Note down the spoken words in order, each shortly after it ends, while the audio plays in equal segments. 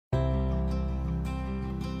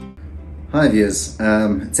Hi viewers,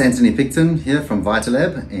 it's Anthony Picton here from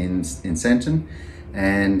Vitalab in Sandton,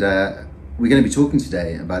 and we're going to be talking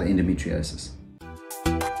today about endometriosis.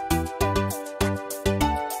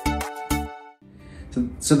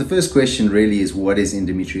 So the first question really is, what is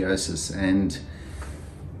endometriosis? And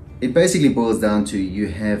it basically boils down to, you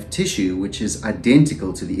have tissue which is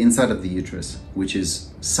identical to the inside of the uterus, which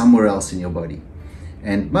is somewhere else in your body.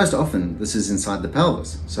 And most often this is inside the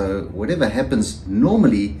pelvis. So whatever happens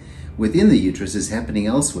normally within the uterus is happening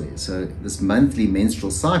elsewhere. So this monthly menstrual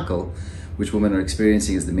cycle, which women are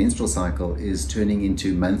experiencing as the menstrual cycle, is turning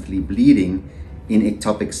into monthly bleeding in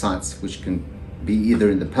ectopic sites, which can be either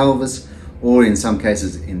in the pelvis or in some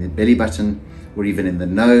cases in the belly button, or even in the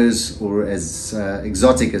nose, or as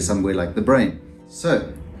exotic as somewhere like the brain.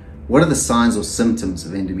 So what are the signs or symptoms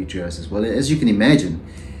of endometriosis? Well, as you can imagine,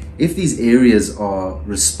 if these areas are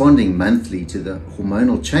responding monthly to the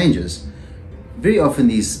hormonal changes, very often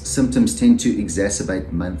these symptoms tend to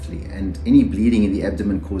exacerbate monthly, and any bleeding in the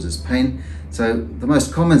abdomen causes pain. So the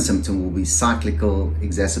most common symptom will be cyclical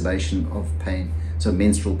exacerbation of pain, so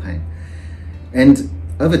menstrual pain. And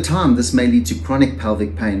over time, this may lead to chronic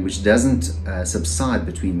pelvic pain, which doesn't subside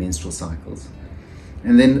between menstrual cycles.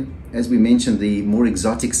 And then, as we mentioned, the more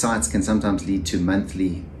exotic sites can sometimes lead to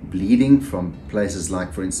monthly bleeding from places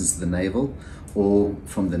like, for instance, the navel, or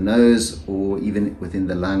from the nose, or even within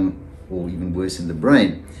the lung, or even worse, in the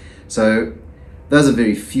brain. So those are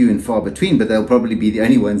very few and far between, but they'll probably be the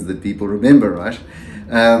only ones that people remember, right?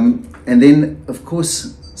 And then, of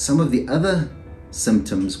course, some of the other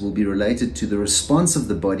symptoms will be related to the response of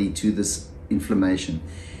the body to this inflammation.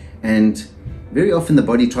 And very often the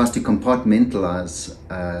body tries to compartmentalize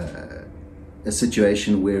a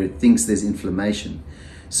situation where it thinks there's inflammation.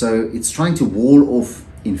 So it's trying to wall off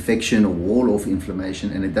infection or wall off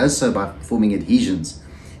inflammation, and it does so by forming adhesions.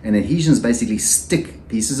 And adhesions basically stick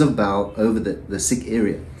pieces of bowel over the sick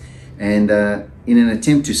area. And in an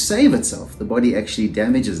attempt to save itself, the body actually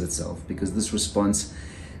damages itself, because this response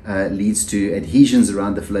leads to adhesions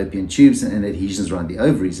around the fallopian tubes and adhesions around the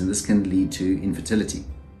ovaries, and this can lead to infertility.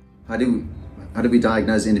 How do we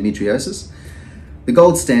diagnose endometriosis? The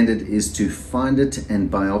gold standard is to find it and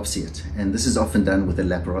biopsy it, and this is often done with a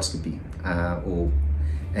laparoscopy.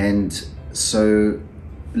 And so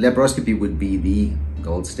laparoscopy would be the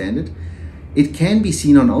gold standard. It can be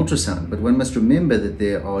seen on ultrasound, but one must remember that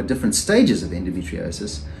there are different stages of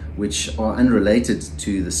endometriosis which are unrelated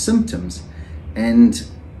to the symptoms, and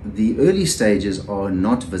the early stages are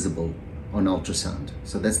not visible on ultrasound.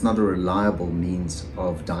 So that's not a reliable means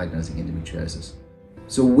of diagnosing endometriosis.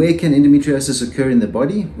 So where can endometriosis occur in the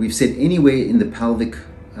body? We've said anywhere in the pelvic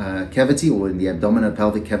cavity or in the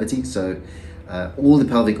abdominopelvic cavity. So all the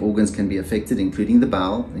pelvic organs can be affected, including the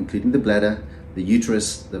bowel, including the bladder, the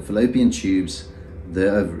uterus, the fallopian tubes, the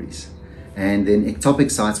ovaries. And then ectopic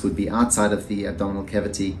sites would be outside of the abdominal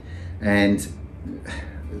cavity, and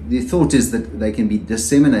the thought is that they can be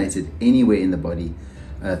disseminated anywhere in the body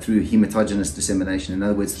through hematogenous dissemination, in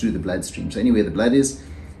other words, through the bloodstream. So anywhere the blood is,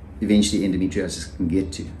 eventually endometriosis can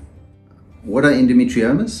get to. What are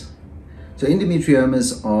endometriomas? So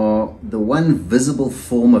endometriomas are the one visible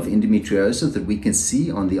form of endometriosis that we can see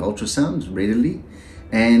on the ultrasound readily.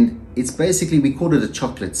 And it's basically, we call it a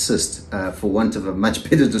chocolate cyst for want of a much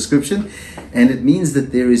better description. And it means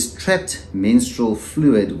that there is trapped menstrual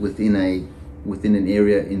fluid within an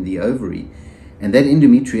area in the ovary. And that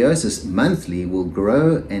endometriosis monthly will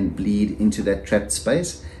grow and bleed into that trapped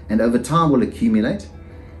space, and over time will accumulate.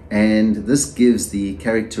 And this gives the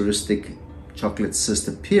characteristic chocolate cyst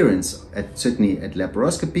appearance, certainly at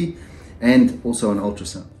laparoscopy and also on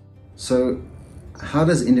ultrasound. So how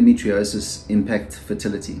does endometriosis impact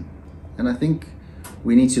fertility? And I think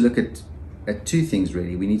we need to look at two things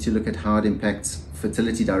really. We need to look at how it impacts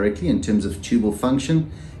fertility directly in terms of tubal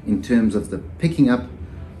function, in terms of the picking up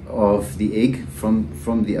of the egg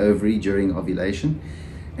from the ovary during ovulation,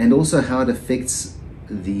 and also how it affects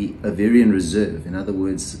the ovarian reserve, in other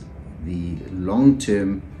words, the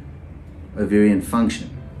long-term ovarian function.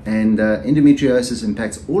 And endometriosis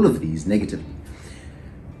impacts all of these negatively.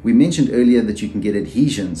 We mentioned earlier that you can get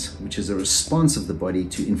adhesions, which is a response of the body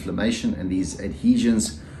to inflammation, and these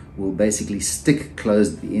adhesions will basically stick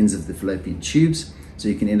closed at the ends of the fallopian tubes, so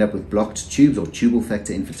you can end up with blocked tubes or tubal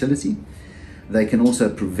factor infertility. They can also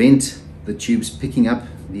prevent the tubes picking up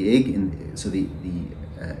the egg, so the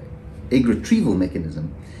egg retrieval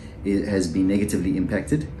mechanism has been negatively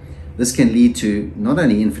impacted. This can lead to not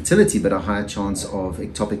only infertility, but a higher chance of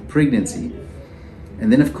ectopic pregnancy.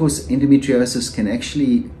 And then, of course, endometriosis can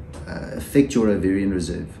actually affect your ovarian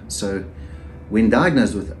reserve. So when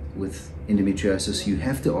diagnosed with endometriosis, you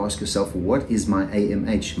have to ask yourself, what is my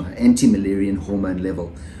AMH, my anti-Müllerian hormone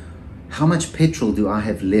level? How much petrol do I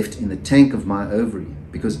have left in the tank of my ovary?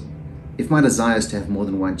 Because if my desire is to have more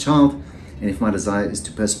than one child, and if my desire is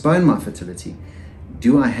to postpone my fertility,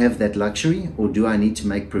 do I have that luxury, or do I need to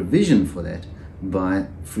make provision for that by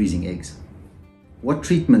freezing eggs? What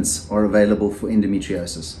treatments are available for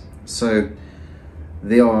endometriosis? So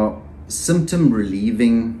there are symptom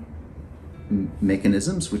relieving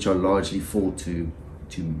mechanisms, which are largely fall to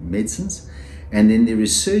medicines, and then there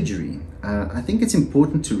is surgery. I think it's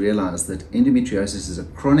important to realize that endometriosis is a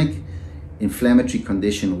chronic inflammatory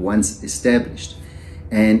condition once established,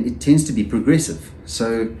 and it tends to be progressive.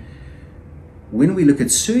 So when we look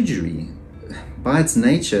at surgery, by its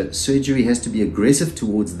nature, surgery has to be aggressive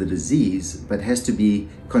towards the disease, but has to be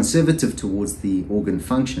conservative towards the organ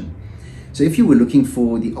function. So if you were looking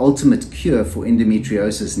for the ultimate cure for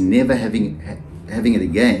endometriosis, never having it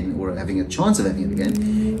again, or having a chance of having it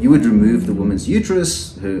again, you would remove the woman's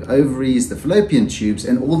uterus, her ovaries, the fallopian tubes,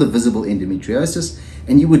 and all the visible endometriosis,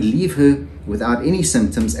 and you would leave her without any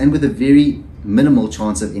symptoms and with a very minimal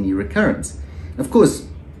chance of any recurrence. Of course,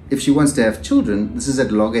 if she wants to have children, this is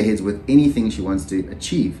at loggerheads with anything she wants to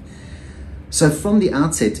achieve. So from the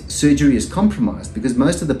outset, surgery is compromised, because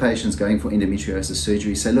most of the patients going for endometriosis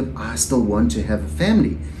surgery say, look, I still want to have a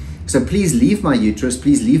family. So please leave my uterus,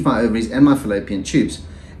 please leave my ovaries and my fallopian tubes.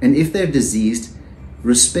 And if they're diseased,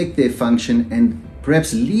 respect their function and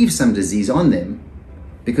perhaps leave some disease on them,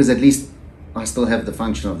 because at least I still have the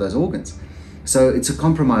function of those organs. So it's a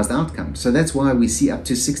compromised outcome. So that's why we see up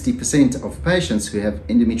to 60% of patients who have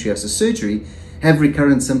endometriosis surgery have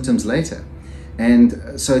recurrent symptoms later.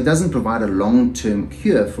 And so it doesn't provide a long-term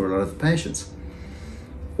cure for a lot of patients.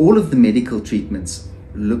 All of the medical treatments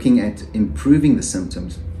looking at improving the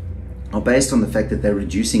symptoms are based on the fact that they're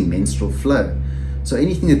reducing menstrual flow. So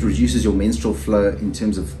anything that reduces your menstrual flow in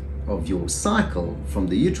terms of your cycle from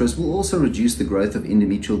the uterus will also reduce the growth of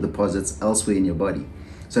endometrial deposits elsewhere in your body.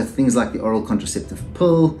 So things like the oral contraceptive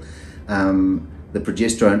pill, the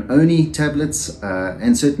progesterone-only tablets,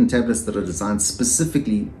 and certain tablets that are designed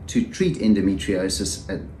specifically to treat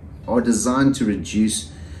endometriosis are designed to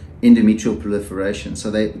reduce endometrial proliferation. So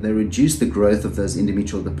they reduce the growth of those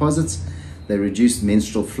endometrial deposits, they reduce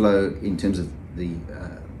menstrual flow in terms of the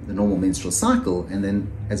normal menstrual cycle, and then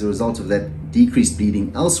as a result of that decreased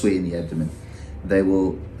bleeding elsewhere in the abdomen, they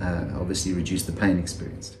will obviously reduce the pain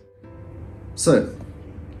experienced. So,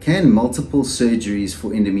 can multiple surgeries for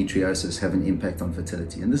endometriosis have an impact on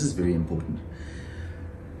fertility? And this is very important.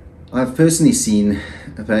 I've personally seen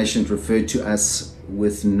a patient referred to us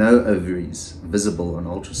with no ovaries visible on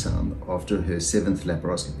ultrasound after her 7th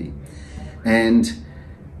laparoscopy. And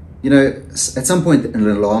you know, at some point an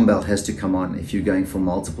alarm bell has to come on if you're going for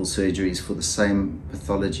multiple surgeries for the same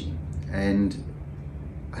pathology. And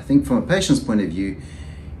I think from a patient's point of view,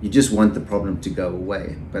 you just want the problem to go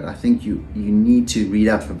away. But I think you need to read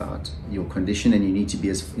up about your condition, and you need to be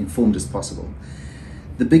as informed as possible.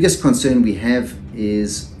 The biggest concern we have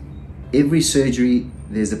is every surgery,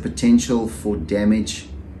 there's a potential for damage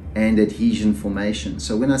and adhesion formation.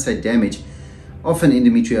 So when I say damage, often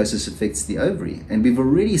endometriosis affects the ovary. And we've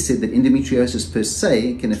already said that endometriosis per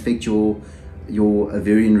se can affect your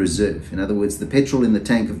ovarian reserve. In other words, the petrol in the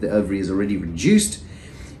tank of the ovary is already reduced.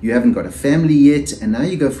 You haven't got a family yet, and now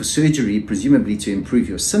you go for surgery, presumably to improve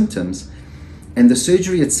your symptoms. And the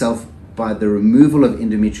surgery itself, by the removal of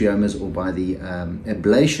endometriomas or by the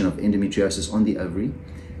ablation of endometriosis on the ovary,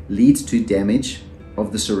 leads to damage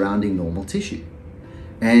of the surrounding normal tissue.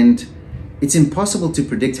 And it's impossible to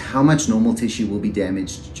predict how much normal tissue will be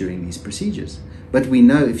damaged during these procedures. But we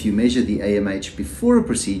know if you measure the AMH before a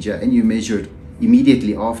procedure and you measure it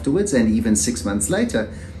immediately afterwards and even 6 months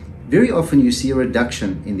later, very often you see a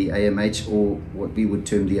reduction in the AMH, or what we would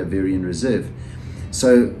term the ovarian reserve.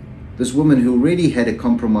 So this woman who already had a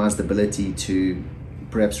compromised ability to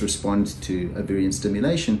perhaps respond to ovarian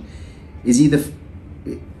stimulation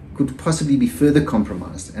could possibly be further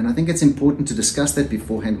compromised. And I think it's important to discuss that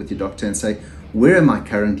beforehand with your doctor and say, where am I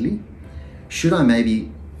currently? Should I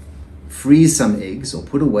maybe freeze some eggs or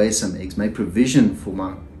put away some eggs, make provision for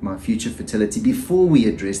my future fertility before we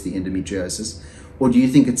address the endometriosis? Or do you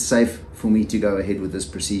think it's safe for me to go ahead with this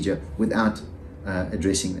procedure without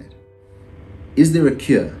addressing that? Is there a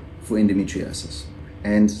cure for endometriosis?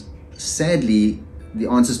 And sadly, the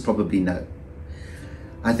answer is probably no.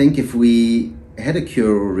 I think if we had a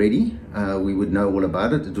cure already, we would know all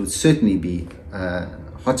about it. It would certainly be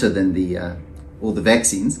hotter than all the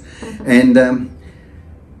vaccines. And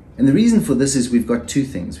the reason for this is we've got two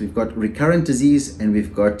things. We've got recurrent disease and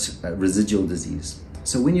we've got residual disease.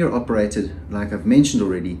 So when you're operated, like I've mentioned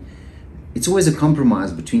already, it's always a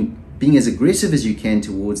compromise between being as aggressive as you can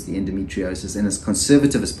towards the endometriosis and as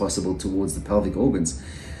conservative as possible towards the pelvic organs.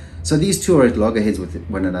 So these two are at loggerheads with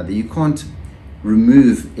one another. You can't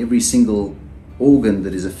remove every single organ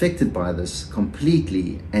that is affected by this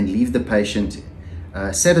completely and leave the patient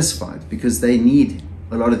satisfied, because they need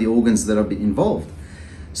a lot of the organs that are involved.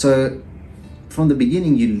 So from the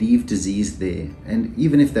beginning, you leave disease there, and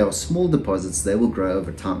even if there are small deposits, they will grow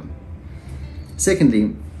over time.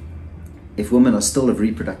 Secondly, if women are still of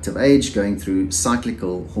reproductive age, going through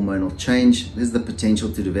cyclical hormonal change, there's the potential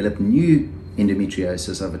to develop new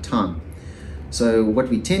endometriosis over time. So what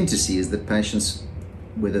we tend to see is that patients,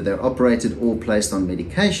 whether they're operated or placed on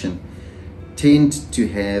medication, tend to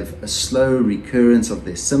have a slow recurrence of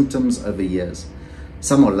their symptoms over years.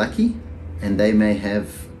 Some are lucky, and they may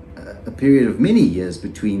have a period of many years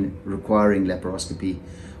between requiring laparoscopy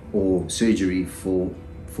or surgery for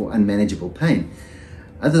unmanageable pain.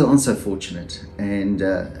 Others aren't so fortunate, and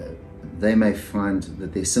they may find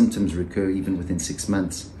that their symptoms recur even within 6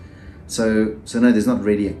 months. So no, there's not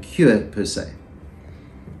really a cure per se.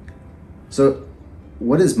 So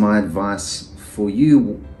what is my advice for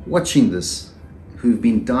you watching this who've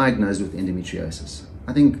been diagnosed with endometriosis?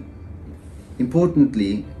 I think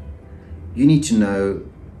importantly, you need to know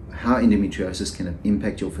how endometriosis can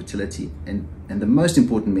impact your fertility, and the most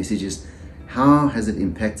important message is, how has it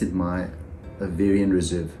impacted my ovarian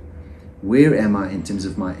reserve? Where am I in terms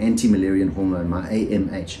of my anti-Müllerian hormone, my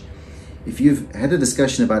AMH? If you've had a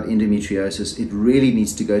discussion about endometriosis, it really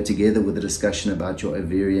needs to go together with a discussion about your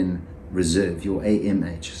ovarian reserve, your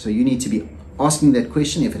AMH. So you need to be asking that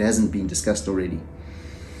question if it hasn't been discussed already.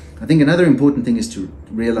 I think another important thing is to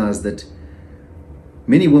realize that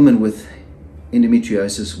many women with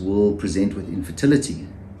endometriosis will present with infertility.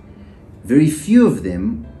 Very few of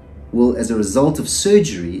them will, as a result of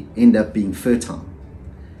surgery, end up being fertile.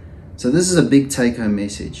 So this is a big take-home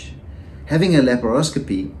message. Having a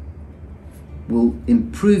laparoscopy will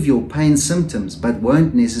improve your pain symptoms, but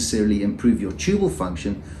won't necessarily improve your tubal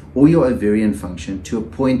function or your ovarian function to a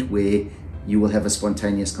point where you will have a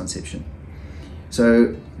spontaneous conception.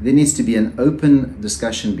 So there needs to be an open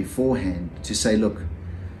discussion beforehand to say, look,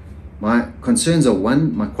 my concerns are,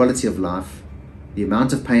 one, my quality of life. The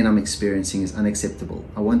amount of pain I'm experiencing is unacceptable.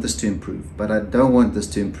 I want this to improve, but I don't want this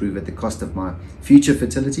to improve at the cost of my future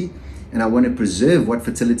fertility, and I want to preserve what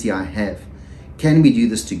fertility I have. Can we do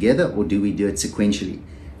this together, or do we do it sequentially?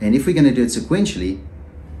 And if we're going to do it sequentially,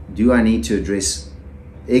 do I need to address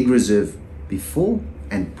egg reserve before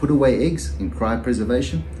and put away eggs in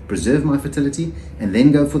cryopreservation, preserve my fertility, and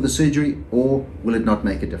then go for the surgery, or will it not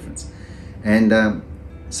make a difference? And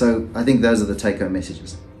so I think those are the take-home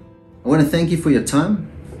messages. I want to thank you for your time.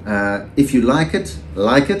 If you like it,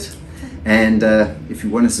 and if you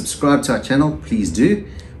want to subscribe to our channel, please do.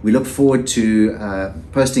 We look forward to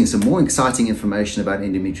posting some more exciting information about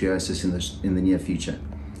endometriosis in the near future.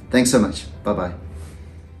 Thanks so much. Bye-bye.